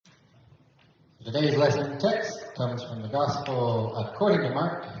Today's lesson text comes from the Gospel according to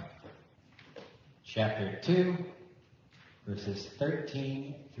Mark, chapter 2, verses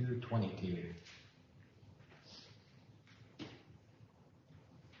 13 through 22.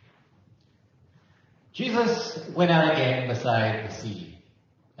 Jesus went out again beside the sea,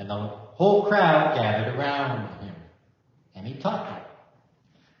 and the whole crowd gathered around him, and he taught them.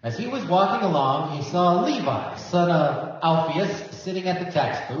 As he was walking along, he saw Levi, son of Alphaeus, sitting at the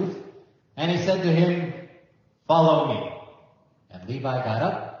tax booth, and he said to him, "Follow me." And Levi got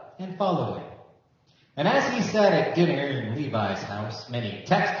up and followed him. And as he sat at dinner in Levi's house, many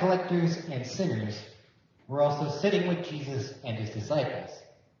tax collectors and sinners were also sitting with Jesus and his disciples,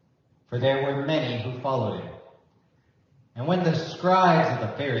 for there were many who followed him. And when the scribes and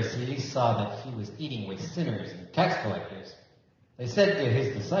the Pharisees saw that he was eating with sinners and tax collectors, they said to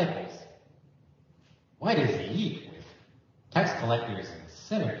his disciples, "Why does he eat with tax collectors and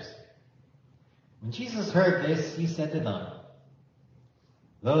sinners?" When Jesus heard this, he said to them,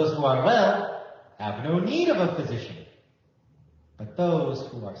 "Those who are well have no need of a physician, but those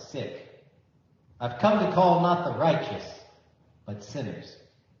who are sick. I've come to call not the righteous, but sinners."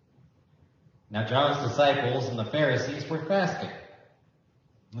 Now John's disciples and the Pharisees were fasting.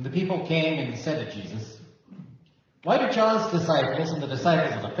 When the people came and said to Jesus, "Why do John's disciples and the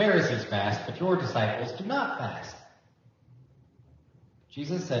disciples of the Pharisees fast, but your disciples do not fast?"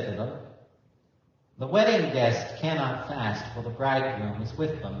 Jesus said to them, "The wedding guest cannot fast while the bridegroom is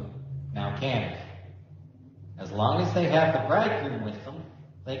with them, now can it? As long as they have the bridegroom with them,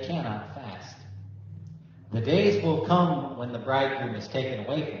 they cannot fast. The days will come when the bridegroom is taken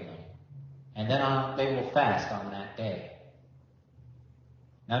away from them, and then they will fast on that day.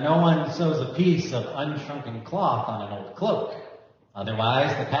 Now no one sews a piece of unshrunken cloth on an old cloak.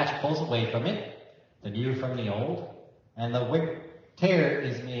 Otherwise the patch pulls away from it, the new from the old, and the tear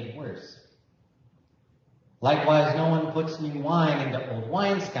is made worse. Likewise, no one puts new wine into old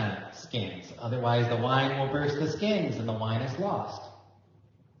wineskins. Otherwise, the wine will burst the skins, and the wine is lost.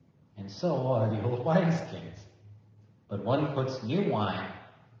 And so are the old wineskins. But one puts new wine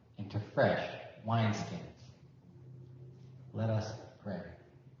into fresh wineskins." Let us pray.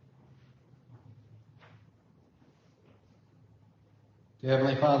 Dear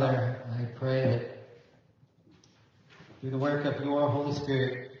Heavenly Father, I pray that through the work of your Holy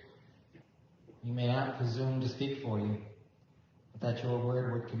Spirit, we may not presume to speak for you, but that your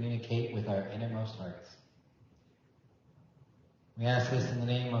word would communicate with our innermost hearts. We ask this in the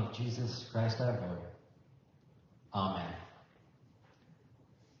name of Jesus Christ our Lord. Amen.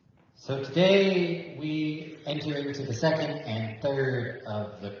 So today we enter into the second and third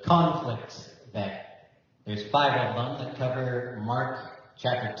of the conflicts that there's 5 of them that cover Mark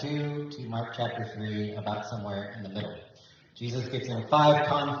chapter 2 to Mark chapter 3, about somewhere in the middle. Jesus gets in 5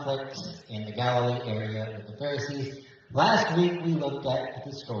 conflicts in the Galilee area with the Pharisees. Last week we looked at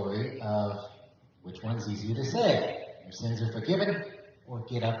the story of which one's easier to say, your sins are forgiven or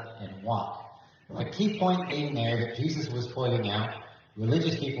get up and walk. The key point being there that Jesus was pointing out,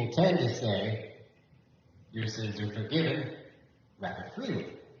 religious people tend to say your sins are forgiven rather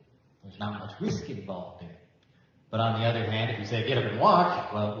freely. There's not much risk involved in it. But on the other hand, if you say get up and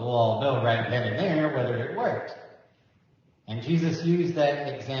walk, well, we'll all know right then and there whether it worked. And Jesus used that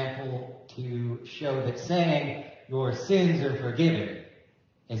example to show that saying your sins are forgiven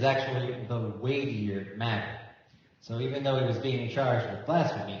is actually the weightier matter. So even though he was being charged with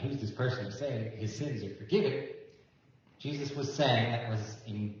blasphemy, who's this person saying his sins are forgiven? Jesus was saying that was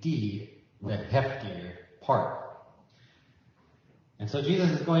indeed the heftier part. And so Jesus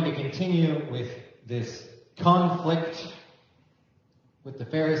is going to continue with this conflict with the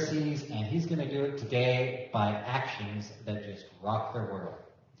Pharisees, and he's going to do it today by actions that just rock their world.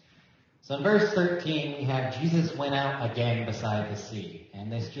 So in verse 13, we have Jesus went out again beside the sea.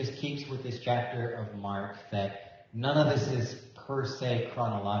 And this just keeps with this chapter of Mark that none of this is per se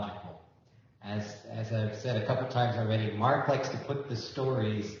chronological. As I've said a couple times already, Mark likes to put the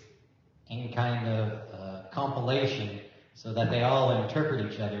stories in kind of compilation so that they all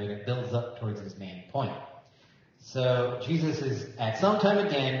interpret each other and it builds up towards his main point. So Jesus is at some time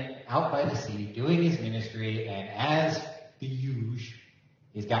again out by the sea doing his ministry, and as the usual,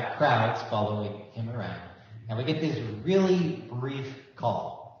 he's got crowds following him around. And we get this really brief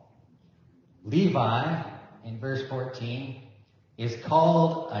call. Levi, in verse 14, is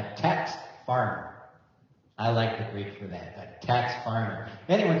called a tax farmer. I like the Greek for that, a tax farmer.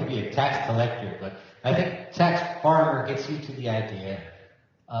 Anyone can be a tax collector, but I think tax farmer gets you to the idea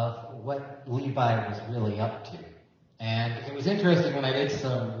of what Levi was really up to. And it was interesting when I did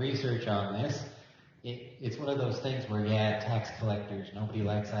some research on this. It's one of those things where, yeah, tax collectors, nobody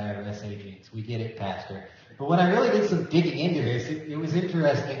likes IRS agents. We get it, Pastor. But when I really did some digging into this, it was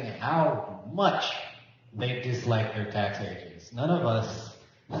interesting how much they dislike their tax agents. None of us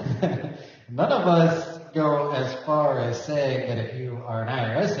go as far as saying that if you are an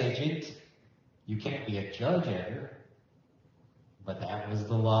IRS agent, you can't be a judge ever. But that was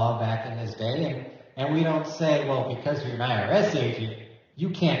the law back in this day. And we don't say, well, because you're an IRS agent, you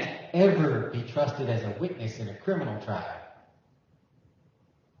can't ever be trusted as a witness in a criminal trial.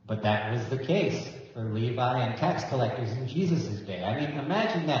 But that was the case for Levi and tax collectors in Jesus' day. I mean,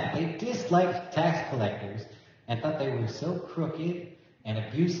 imagine that. They disliked tax collectors and thought they were so crooked and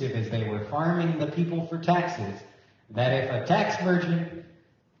abusive as they were farming the people for taxes that if a tax merchant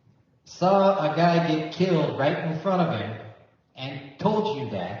saw a guy get killed right in front of him and told you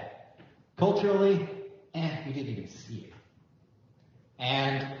that, culturally, you didn't even see it.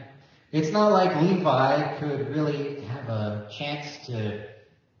 And it's not like Levi could really have a chance to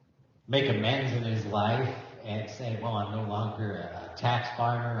make amends in his life and say, well, I'm no longer a tax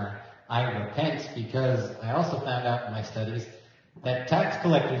farmer. I repent, because I also found out in my studies that tax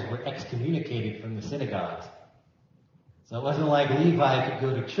collectors were excommunicated from the synagogues. So it wasn't like Levi could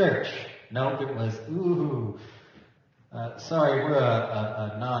go to church. Nope, it was, sorry, we're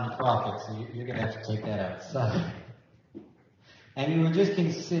a non-profit, so you're going to have to take that outside. And you were just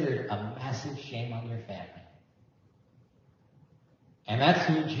considered a massive shame on your family. And that's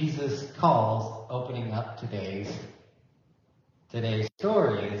who Jesus calls opening up today's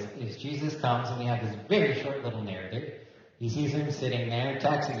story. Is Jesus comes, and we have this very short little narrative. He sees him sitting there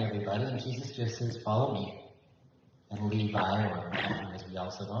taxing everybody, and Jesus just says, follow me. And Levi, or Matthew as we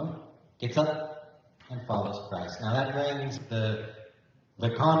also know him, gets up and follows Christ. Now that brings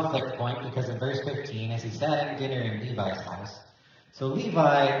the conflict point, because in verse 15, as he sat at dinner in Levi's house, so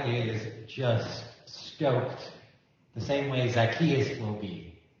Levi is just stoked, the same way Zacchaeus will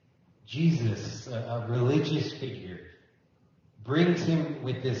be. Jesus, a religious figure, brings him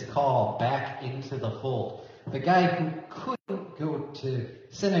with this call back into the fold. The guy who couldn't go to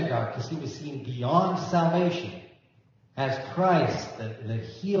synagogue because he was seen beyond salvation as Christ, the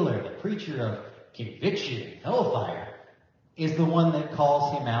healer, the preacher of conviction, hellfire, is the one that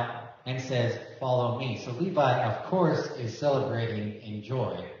calls him out and says, follow me. So Levi, of course, is celebrating in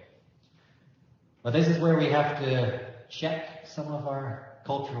joy. But this is where we have to check some of our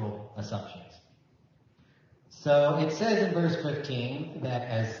cultural assumptions. So it says in verse 15 that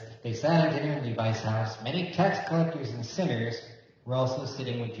as they sat at dinner in Levi's house, many tax collectors and sinners were also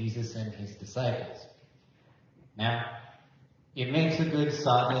sitting with Jesus and his disciples. Now, it makes a good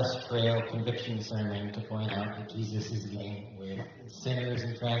sawdust trail conviction sermon to point out that Jesus is eating with sinners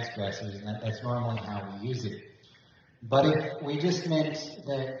and transgressors, and that's normally how we use it. But if we just meant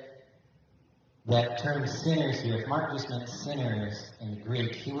that term sinners here, if Mark just meant sinners in the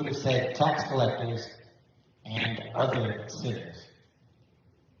Greek, he would have said tax collectors and other sinners.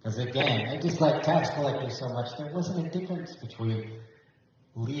 Because again, they disliked tax collectors so much, there wasn't a difference between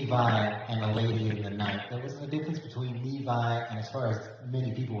Levi and a lady in the night. There wasn't a difference between Levi and, as far as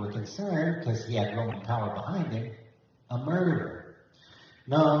many people were concerned, because he had Roman power behind him, a murderer.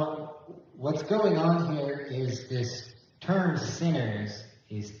 No, what's going on here is this term sinners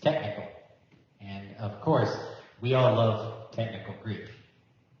is technical. And of course, we all love technical Greek.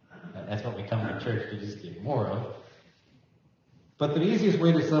 That's what we come to church to just get more of. But the easiest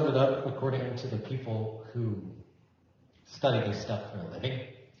way to sum it up, according to the people who study this stuff for a living,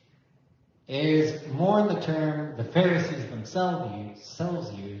 is more in the term the Pharisees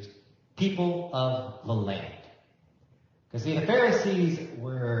themselves used, people of the land. Because see, the Pharisees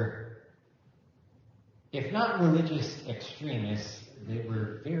were, if not religious extremists, they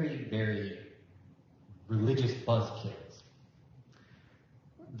were very, very religious buzzkills.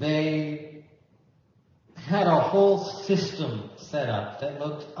 They had a whole system set up that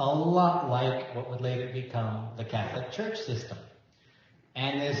looked a lot like what would later become the Catholic Church system.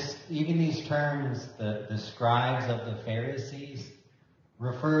 And even these terms, the scribes of the Pharisees,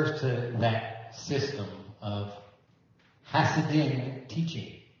 refers to that system of Hasidim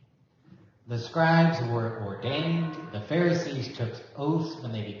teaching. The scribes were ordained. The Pharisees took oaths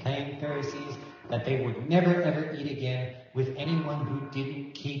when they became Pharisees that they would never ever eat again with anyone who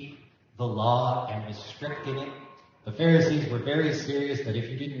didn't keep the law and was strict in it. The Pharisees were very serious that if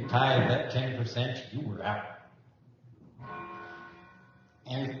you didn't tithe that 10%, you were out.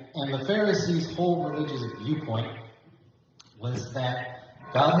 And the Pharisees' whole religious viewpoint was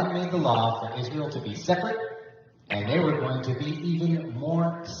that God had made the law for Israel to be separate, and they were going to be even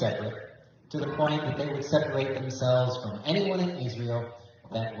more separate, to the point that they would separate themselves from anyone in Israel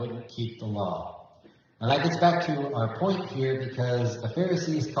that wouldn't keep the law. And that gets back to our point here, because the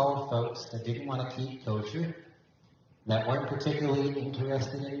Pharisees called folks that didn't want to keep kosher, that weren't particularly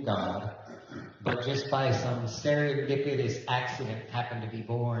interested in God, but just by some serendipitous accident happened to be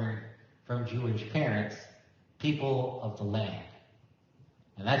born from Jewish parents, people of the land.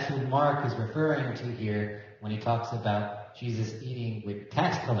 And that's who Mark is referring to here when he talks about Jesus eating with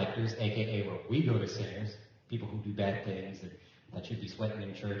tax collectors, aka where we go to sinners, people who do bad things that should be sweating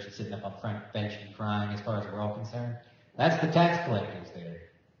in church and sitting up on front bench and crying as far as we're all concerned. That's the tax collectors there.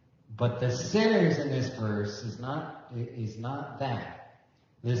 But the sinners in this verse is not that.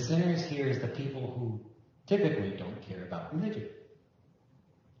 The sinners here is the people who typically don't care about religion.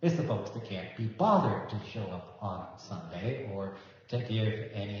 It's the folks that can't be bothered to show up on Sunday or to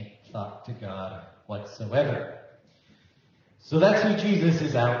give any thought to God whatsoever. So that's who Jesus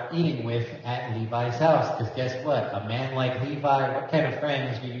is out eating with at Levi's house. Because guess what? A man like Levi, what kind of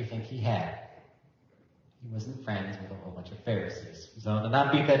friends do you think he had? He wasn't friends with a whole bunch of Pharisees. So to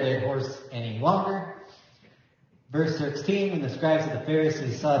not beat that dead horse any longer, verse 16, when the scribes and the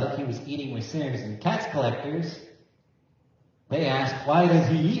Pharisees saw that he was eating with sinners and tax collectors, they asked, why does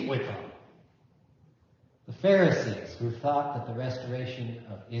he eat with them? The Pharisees, who thought that the restoration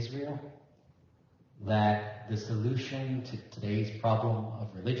of Israel, that the solution to today's problem of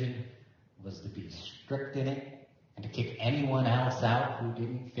religion was to be strict in it and to kick anyone else out who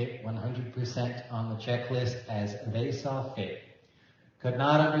didn't fit 100% on the checklist as they saw fit, could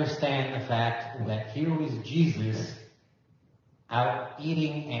not understand the fact that here was Jesus out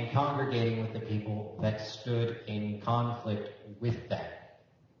eating and congregating with the people that stood in conflict with that.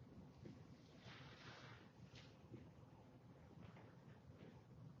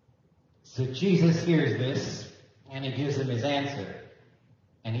 So Jesus hears this, and he gives them his answer.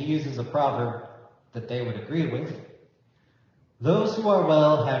 And he uses a proverb that they would agree with. Those who are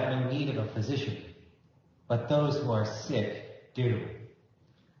well have no need of a physician, but those who are sick do.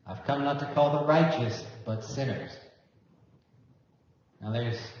 I've come not to call the righteous, but sinners. Now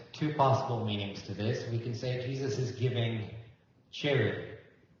there's two possible meanings to this. We can say Jesus is giving charity.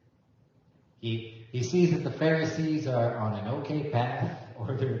 He sees that the Pharisees are on an okay path,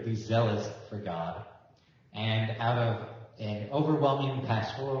 or they're at least zealous for God. And out of an overwhelming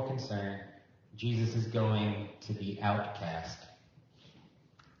pastoral concern, Jesus is going to the outcast.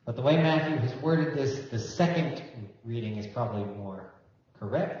 But the way Matthew has worded this, the second reading is probably more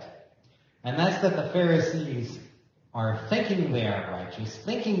correct. And that's that the Pharisees are thinking they are righteous,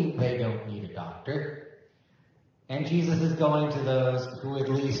 thinking they don't need a doctor. And Jesus is going to those who at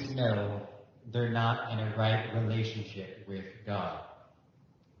least know they're not in a right relationship with God.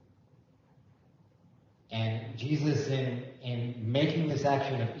 And Jesus, in making this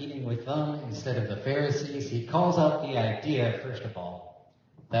action of eating with them instead of the Pharisees, he calls out the idea, first of all,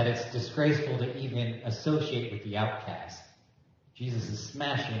 that it's disgraceful to even associate with the outcast. Jesus is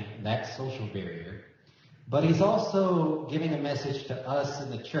smashing that social barrier. But he's also giving a message to us in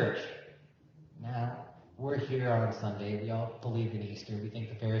the church. Now, we're here on Sunday. We all believe in Easter. We think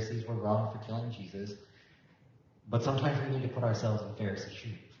the Pharisees were wrong for killing Jesus. But sometimes we need to put ourselves in Pharisee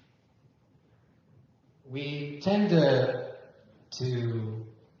shoes. We tend to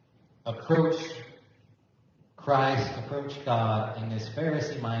approach Christ, approach God in this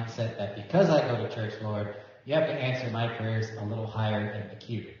Pharisee mindset that because I go to church, Lord, you have to answer my prayers a little higher in the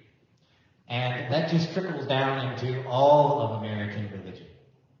queue. And that just trickles down into all of American religion.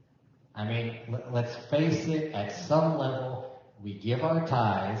 I mean, let's face it, at some level, we give our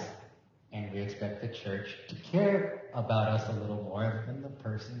tithes and we expect the church to care about us a little more than the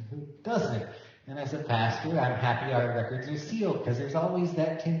person who doesn't. And as a pastor, I'm happy our records are sealed because there's always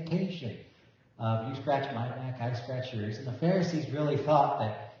that temptation of you scratch my back, I scratch yours. And the Pharisees really thought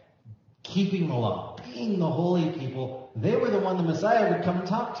that keeping the law, being the holy people, they were the one the Messiah would come and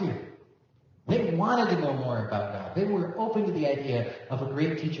talk to. They wanted to know more about God. They were open to the idea of a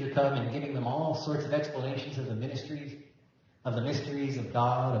great teacher come and giving them all sorts of explanations of the mysteries of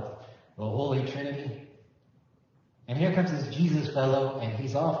God, of the Holy Trinity. And here comes this Jesus fellow, and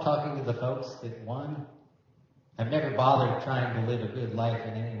he's off talking to the folks that, one, have never bothered trying to live a good life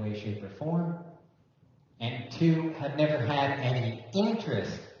in any way, shape, or form, and two, have never had any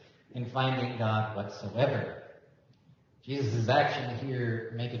interest in finding God whatsoever. Jesus' actions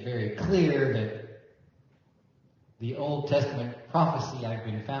here make it very clear that the Old Testament prophecy, I've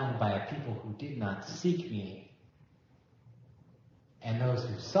been found by a people who did not seek me, and those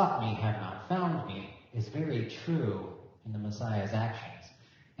who sought me have not found me, is very true in the Messiah's actions.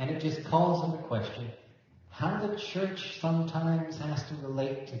 And it just calls into question how the church sometimes has to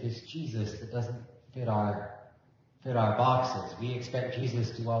relate to this Jesus that doesn't fit our fit our boxes. We expect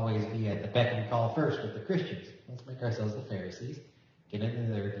Jesus to always be at the beck and call first with the Christians. Let's make ourselves the Pharisees, get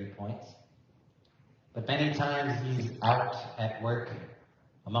into their viewpoints. But many times he's out at work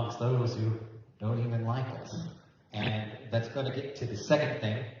amongst those who don't even like us. And that's going to get to the second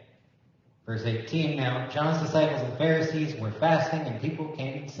thing. Verse 18, now John's disciples and Pharisees were fasting, and people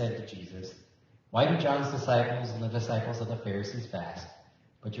came and said to Jesus, why do John's disciples and the disciples of the Pharisees fast,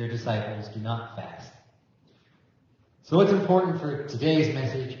 but your disciples do not fast? So what's important for today's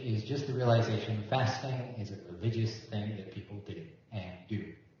message is just the realization fasting is a religious thing that people did and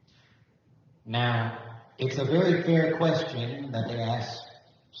do. Now, it's a very fair question that they asked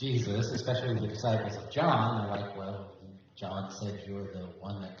Jesus, especially the disciples of John. They're like, well, John said you're the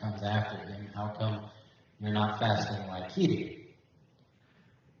one that comes after him. How come you're not fasting like he did?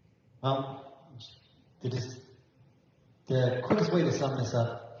 Well, the quickest way to sum this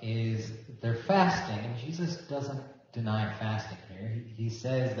up is they're fasting, and Jesus doesn't deny fasting here. He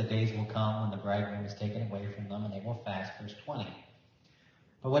says the days will come when the bridegroom is taken away from them and they will fast, verse 20.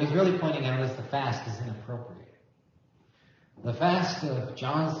 But what he's really pointing out is the fast is inappropriate. The fast of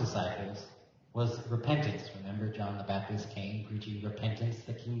John's disciples was repentance. Remember, John the Baptist came preaching repentance.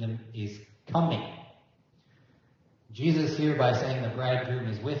 The kingdom is coming. Jesus here, by saying the bridegroom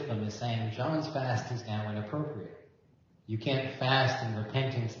is with them, is saying John's fast is now inappropriate. You can't fast in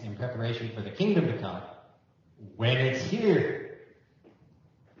repentance in preparation for the kingdom to come when it's here.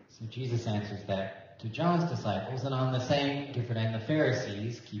 So Jesus answers that to John's disciples, and on the same different end, the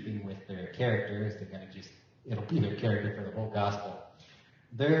Pharisees, keeping with their characters, they're going to it'll be their character for the whole gospel.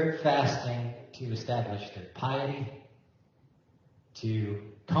 They're fasting to establish their piety, to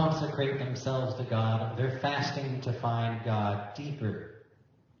consecrate themselves to God. They're fasting to find God deeper.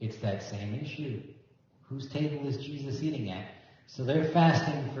 It's that same issue. Whose table is Jesus eating at? So they're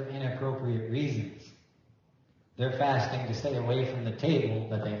fasting for inappropriate reasons. They're fasting to stay away from the table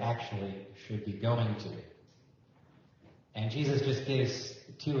that they actually should be going to. And Jesus just gives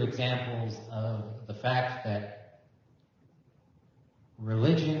two examples of the fact that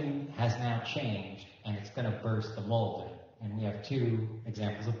religion has now changed and it's going to burst the mold. And we have two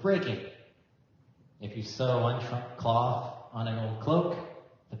examples of breaking. If you sew unshrunk cloth on an old cloak,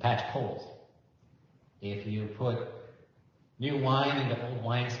 the patch pulls. If you put new wine into old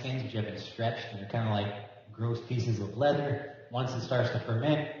wineskins which have been stretched and they're kind of like gross pieces of leather, once it starts to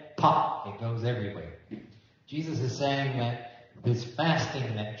ferment, pop, it goes everywhere. Jesus is saying that this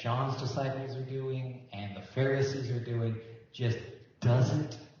fasting that John's disciples are doing and the Pharisees are doing just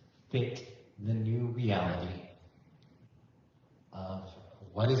doesn't fit the new reality of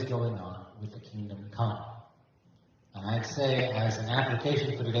what is going on with the kingdom come. And I'd say, as an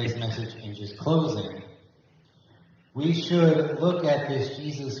application for today's message in just closing, we should look at this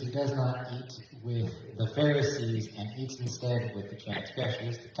Jesus who does not eat with the Pharisees and eats instead with the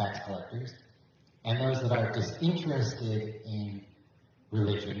transgressors, the tax collectors, and those that are disinterested in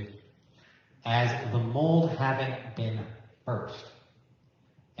religion, as the mold having been burst.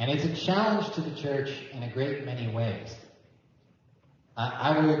 And it's a challenge to the church in a great many ways.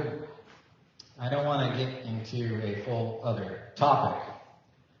 I don't want to get into a full other topic,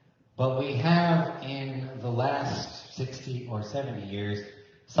 but we have in the last 60 or 70 years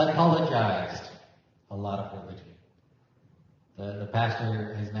psychologized a lot of religion. The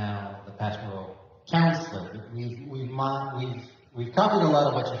pastor is now the pastoral counselor. We've copied a lot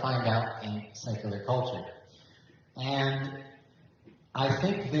of what you find out in secular culture. And I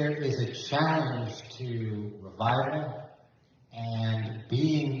think there is a challenge to revival and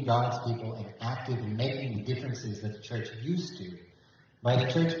being God's people and active in making the differences that the church used to, by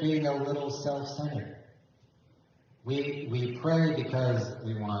the church being a little self-centered. We pray because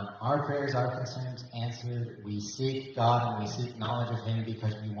we want our prayers, our concerns answered. We seek God and we seek knowledge of Him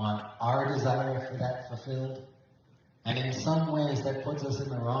because we want our desire for that fulfilled. And in some ways that puts us in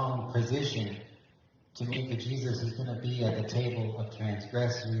the wrong position to meet the Jesus who's going to be at the table of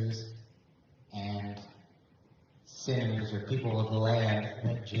transgressors and sinners or people of the land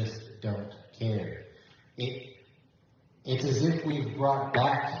that just don't care. It's as if we've brought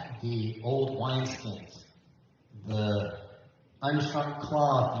back the old wineskins, the unshrunk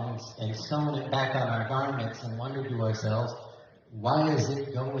cloth, and sewn it back on our garments and wondered to ourselves, why is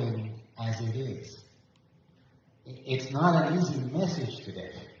it going as it is? It's not an easy message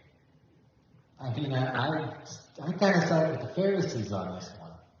today. I mean, I kind of side with the Pharisees on this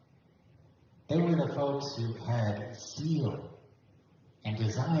one. They were the folks who had zeal and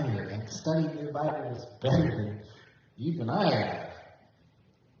desire and studied their Bibles better than even I have.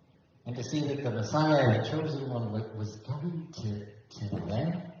 And to see that the Messiah, the chosen one, was going to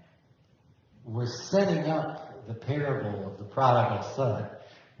them, were setting up the parable of the prodigal son,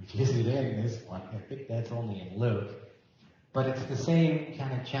 which isn't in this one. I think that's only in Luke. But it's the same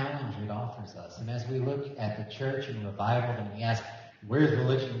kind of challenge it offers us. And as we look at the church and revival and we ask, where's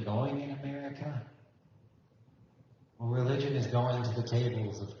religion going in America? Well, religion is going to the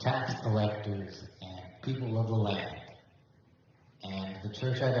tables of tax collectors and people of the land. And the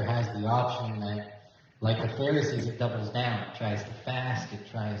church either has the option that, like the Pharisees, it doubles down. It tries to fast. It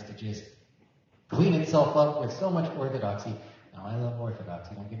tries to just clean itself up with so much orthodoxy. Now, I love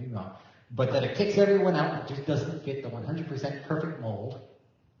orthodoxy, don't get me wrong. But that it kicks everyone out and just doesn't fit the 100% perfect mold.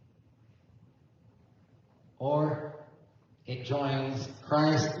 Or it joins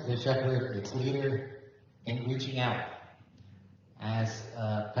Christ, the shepherd, its leader, in reaching out. As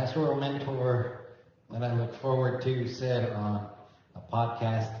a pastoral mentor that I look forward to said on a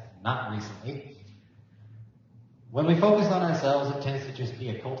podcast not recently, when we focus on ourselves, it tends to just be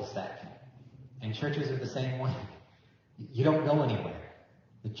a cul-de-sac. And churches are the same way. You don't go anywhere.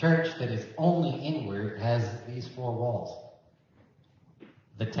 The church that is only inward has these four walls.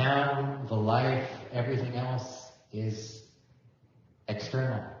 The town, the life, everything else is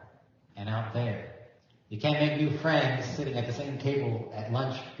external and out there. You can't make new friends sitting at the same table at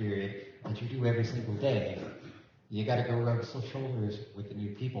lunch period that you do every single day. You got to go rub some shoulders with the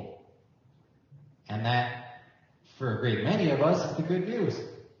new people. And that, for a great many of us, is the good news.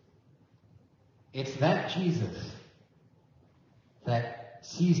 It's that Jesus that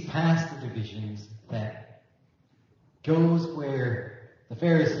sees past the divisions, that goes where the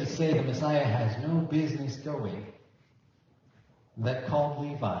Pharisees say the Messiah has no business going, that called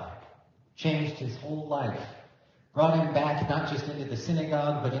Levi, changed his whole life, brought him back not just into the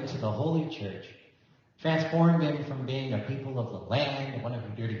synagogue, but into the holy church, transformed him from being a people of the land, one of the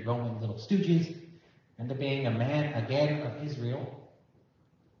dirty Roman little stooges, into being a man again of Israel.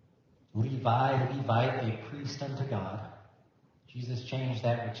 Levi, Levite, a priest unto God. Jesus changed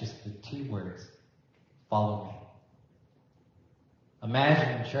that with just the two words, follow me.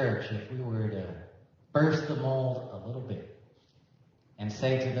 Imagine, church, if we were to burst the mold a little bit and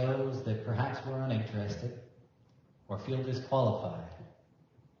say to those that perhaps were uninterested or feel disqualified,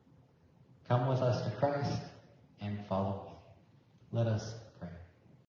 come with us to Christ and follow me. Let us